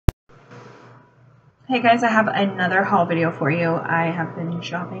Hey guys, I have another haul video for you. I have been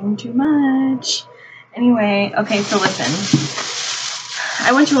shopping too much. Anyway, okay, so listen.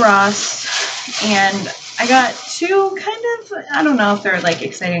 I went to Ross and I got two I don't know if they're like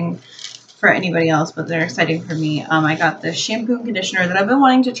exciting for anybody else, but they're exciting for me. I got the shampoo and conditioner that I've been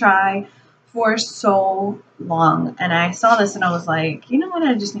wanting to try for so long. And I saw this and I was like, you know what?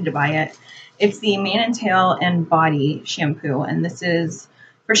 I just need to buy it. It's the Mane and Tail and Body shampoo. And this is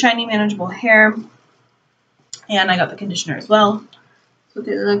for shiny, manageable hair. And I got the conditioner as well. That's what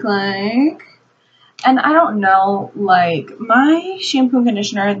they look like. And I don't know, like, my shampoo and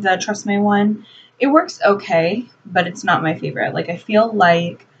conditioner, the TRESemmé one, it works okay, but it's not my favorite. Like, I feel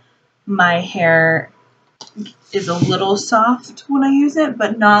like my hair is a little soft when I use it,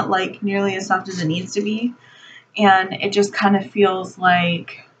 but not, like, nearly as soft as it needs to be. And it just kind of feels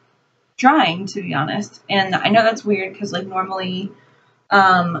like drying, to be honest. And I know that's weird because, like, normally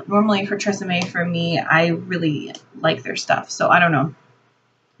for TRESemmé, for me, I really like their stuff. So I don't know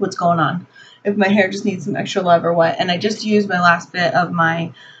what's going on. If my hair just needs some extra love or what. And I just used my last bit of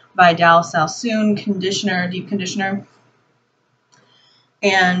my Vidal Sassoon conditioner, deep conditioner.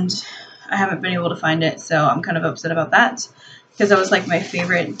 And I haven't been able to find it. So I'm kind of upset about that. Because that was like my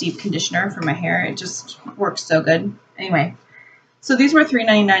favorite deep conditioner for my hair. It just works so good. Anyway. So these were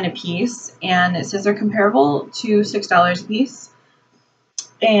 $3.99 a piece. And it says they're comparable to $6 a piece.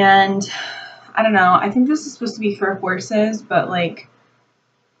 And I don't know, I think this is supposed to be for horses, but like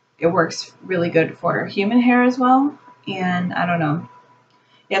it works really good for human hair as well. And I don't know.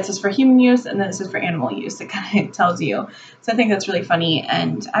 Yeah, it says for human use and then it says for animal use. It kind of tells you. So I think that's really funny.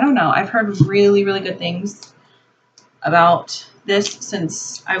 And I don't know, I've heard really, really good things about this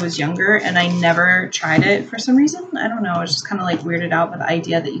since I was younger and I never tried it for some reason. I don't know, I was just kind of like weirded out by the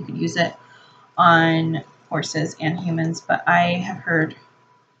idea that you could use it on horses and humans. But I have heard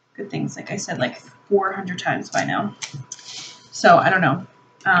good things, like I said, like 400 times by now. So I don't know.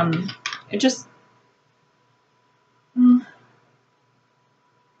 It just kind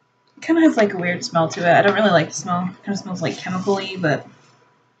of has like a weird smell to it. I don't really like the smell. It kind of smells like chemical-y, but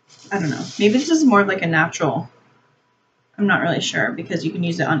I don't know. Maybe this is more of like a natural. I'm not really sure because you can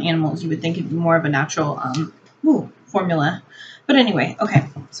use it on animals. You would think it'd be more of a natural formula. But anyway, okay.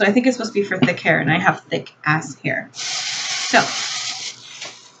 So I think it's supposed to be for thick hair, and I have thick ass hair. So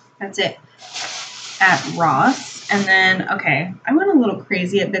that's it at Ross. And then, okay, I went a little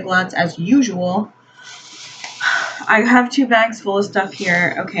crazy at Big Lots as usual. I have 2 bags full of stuff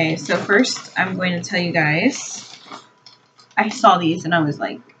here. Okay, so first I'm going to tell you guys, I saw these and I was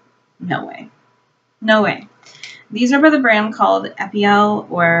like, no way. No way. These are by the brand called Epiel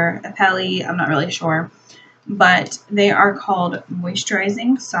or Epeli, I'm not really sure. But they are called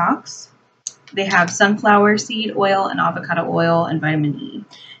moisturizing socks. They have sunflower seed oil and avocado oil and vitamin E.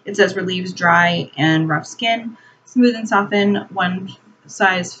 It says relieves dry and rough skin, smooth and soften. One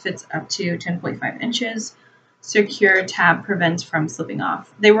size fits up to 10.5 inches. Secure tab prevents from slipping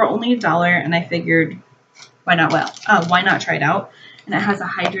off. They were only $1 and I figured why not try it out. And it has a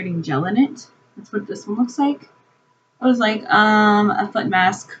hydrating gel in it. That's what this one looks like. I was like, a foot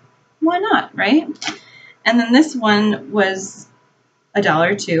mask. Why not, right? And then this one was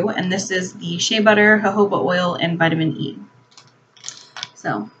 $1 too, and this is the shea butter, jojoba oil, and vitamin E.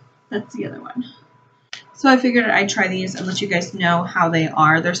 So that's the other one. So I figured I'd try these and let you guys know how they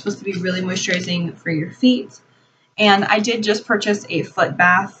are. They're supposed to be really moisturizing for your feet. And I did just purchase a foot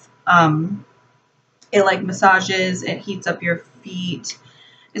bath. It like massages, it heats up your feet.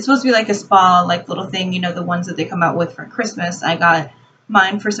 It's supposed to be like a spa like little thing, you know, the ones that they come out with for Christmas. I got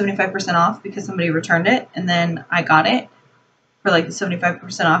mine for 75% off because somebody returned it, and then I got it for like the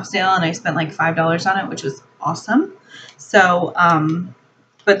 75% off sale, and I spent like $5 on it, which was awesome. So,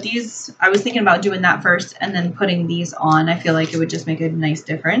 but these, I was thinking about doing that first and then putting these on. I feel like it would just make a nice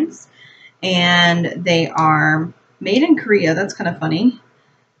difference. And they are made in Korea. That's kind of funny.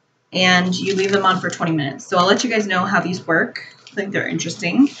 And you leave them on for 20 minutes. So I'll let you guys know how these work. I think they're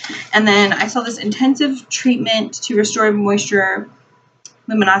interesting. And then I saw this intensive treatment to restore moisture,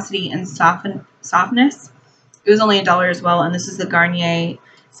 luminosity, and softness. It was only $1 as well, and this is the Garnier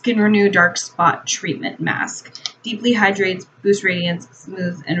Skin Renew Dark Spot Treatment Mask. Deeply hydrates, boosts radiance,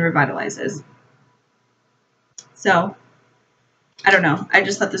 smooths, and revitalizes. So, I don't know. I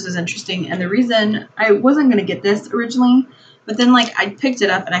just thought this was interesting, and the reason I wasn't going to get this originally, but then like I picked it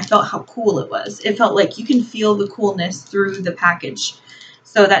up and I felt how cool it was. It felt like you can feel the coolness through the package.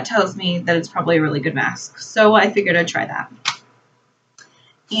 So that tells me that it's probably a really good mask. So I figured I'd try that.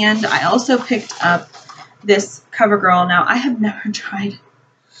 And I also picked up this CoverGirl. Now, I have never tried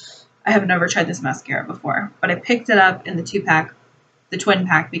this mascara before, but I picked it up in the 2-pack the twin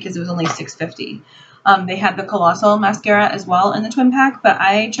pack because it was only $6.50. They had the Colossal mascara as well in the twin pack, but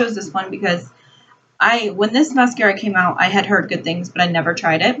I chose this one because when this mascara came out, I had heard good things, but I never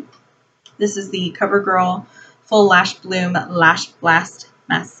tried it. This is the CoverGirl Full Lash Bloom Lash Blast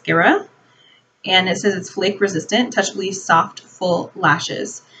Mascara. And it says it's flake resistant, touchably soft, full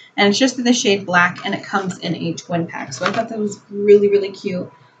lashes. And it's just in the shade black, and it comes in a twin pack. So I thought that was really, really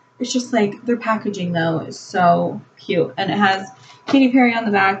cute. It's just like, their packaging though is so cute. And it has Katy Perry on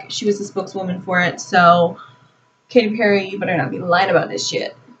the back. She was the spokeswoman for it. So Katy Perry, you better not be lying about this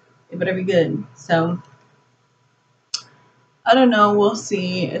shit. It better be good. So I don't know. We'll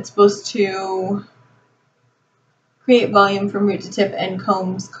see. It's supposed to create volume from root to tip and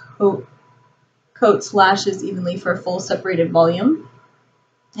coats lashes evenly for a full separated volume.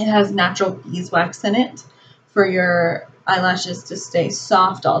 It has natural beeswax in it for your eyelashes to stay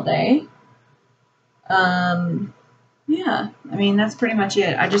soft all day. Yeah, I mean, that's pretty much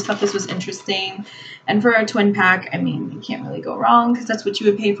it. I just thought this was interesting. And for a twin pack, I mean, you can't really go wrong because that's what you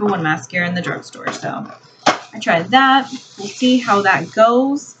would pay for one mascara in the drugstore. So I tried that. We'll see how that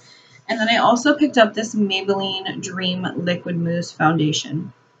goes. And then I also picked up this Maybelline Dream Liquid Mousse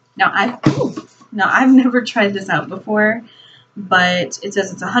Foundation. Now I've never tried this out before, but it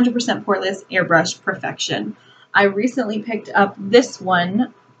says it's 100% poreless airbrush perfection. I recently picked up this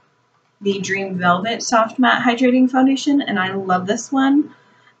one, the Dream Velvet Soft Matte Hydrating Foundation, and I love this one.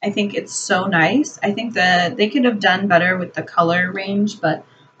 I think it's so nice. I think that they could have done better with the color range, but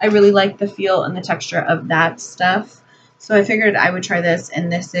I really like the feel and the texture of that stuff. So I figured I would try this,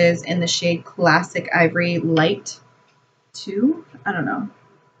 and this is in the shade Classic Ivory Light 2. I don't know.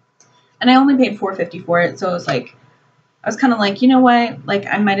 And I only paid $4.50 for it, so it was like, I was kind of like, you know what, like,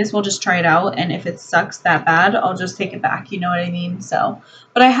 I might as well just try it out, and if it sucks that bad, I'll just take it back, you know what I mean? So,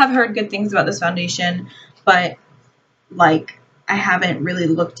 but I have heard good things about this foundation, but, like, I haven't really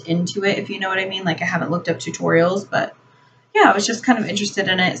looked into it, if you know what I mean? Like, I haven't looked up tutorials, but, yeah, I was just kind of interested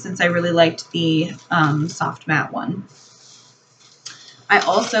in it since I really liked the soft matte one. I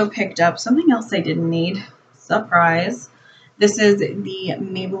also picked up something else I didn't need. Surprise. This is the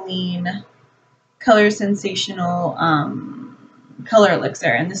Maybelline Color Sensational Color Elixir,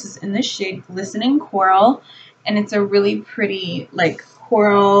 and this is in the shade Glistening Coral, and it's a really pretty, like,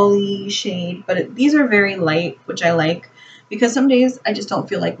 corally shade, but these are very light, which I like, because some days I just don't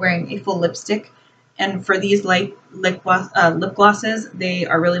feel like wearing a full lipstick, and for these light lip glosses, they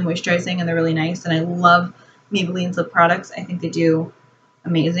are really moisturizing, and they're really nice, and I love Maybelline's lip products. I think they do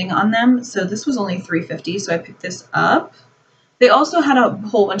amazing on them. So this was only $3.50, so I picked this up. They also had a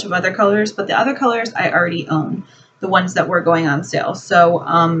whole bunch of other colors, but the other colors I already own, the ones that were going on sale. So,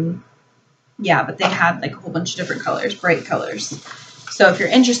 yeah, but they had like a whole bunch of different colors, bright colors. So if you're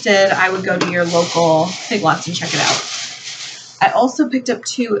interested, I would go to your local Big Lots and check it out. I also picked up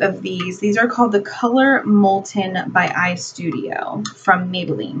 2 of these. These are called the Color Molten by Eye Studio from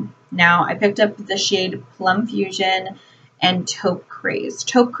Maybelline. Now, I picked up the shade Plum Fusion and Taupe Craze.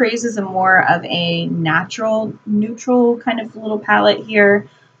 Taupe Craze is a more of a natural, neutral kind of little palette here,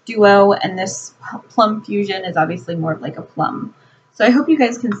 duo, and this Plum Fusion is obviously more of like a plum. So I hope you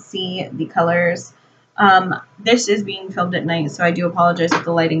guys can see the colors. This is being filmed at night, so I do apologize if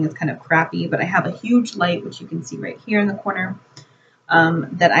the lighting is kind of crappy, but I have a huge light, which you can see right here in the corner,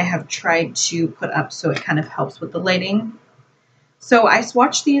 that I have tried to put up so it kind of helps with the lighting. So I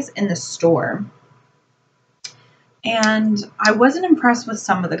swatched these in the store, and I wasn't impressed with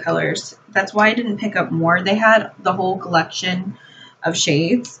some of the colors. That's why I didn't pick up more. They had the whole collection of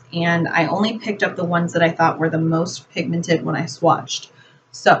shades, and I only picked up the ones that I thought were the most pigmented when I swatched.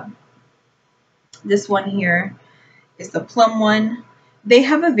 So this one here is the plum one. They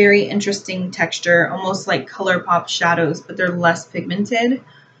have a very interesting texture, almost like ColourPop shadows, but they're less pigmented.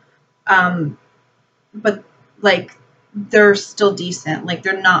 But like they're still decent. Like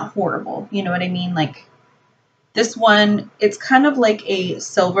they're not horrible. You know what I mean? Like this one, it's kind of like a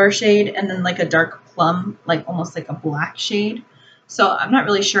silver shade and then like a dark plum, like almost like a black shade. So I'm not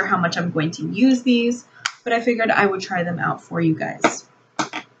really sure how much I'm going to use these, but I figured I would try them out for you guys.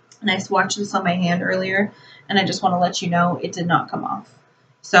 And I swatched this on my hand earlier, and I just want to let you know it did not come off.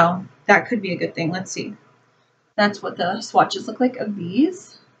 So that could be a good thing. Let's see. That's what the swatches look like of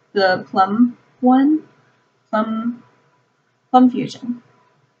these. The plum one, Plum Fusion.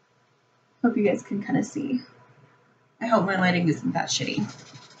 Hope you guys can kind of see. I hope my lighting isn't that shitty. I'm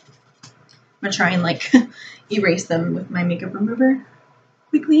going to try and like erase them with my makeup remover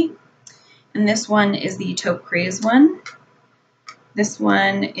quickly. And this one is the Taupe Craze one. This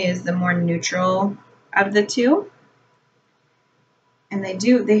one is the more neutral out of the two. And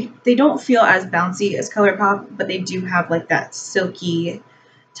they don't feel as bouncy as ColourPop, but they do have like that silky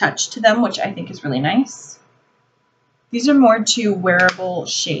touch to them, which I think is really nice. These are more two wearable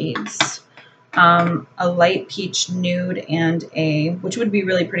shades. A light peach nude and which would be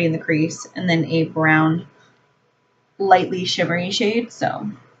really pretty in the crease, and then a brown lightly shimmery shade. So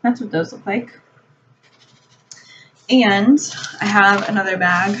that's what those look like. And I have another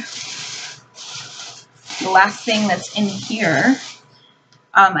bag. The last thing that's in here,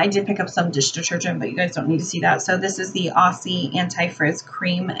 I did pick up some dish detergent, but you guys don't need to see that. So this is the Aussie Anti-Frizz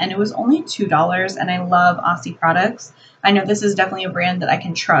Cream, and it was only $2, and I love Aussie products. I know this is definitely a brand that I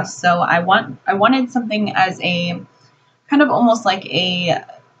can trust, so I wanted something as a kind of almost like a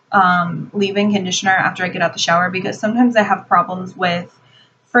leave-in conditioner after I get out the shower, because sometimes I have problems with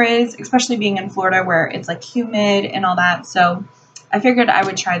frizz, especially being in Florida where it's like humid and all that. So I figured I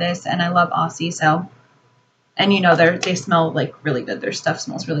would try this, and I love Aussie, so. And you know, they smell like really good. Their stuff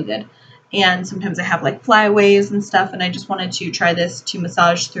smells really good. And sometimes I have like flyaways and stuff, and I just wanted to try this to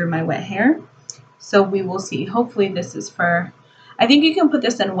massage through my wet hair. So we will see. Hopefully this is for, I think you can put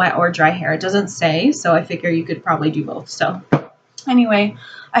this in wet or dry hair. It doesn't say, so I figure you could probably do both. So anyway,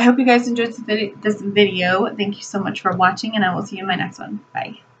 I hope you guys enjoyed this video. Thank you so much for watching, and I will see you in my next one.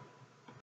 Bye.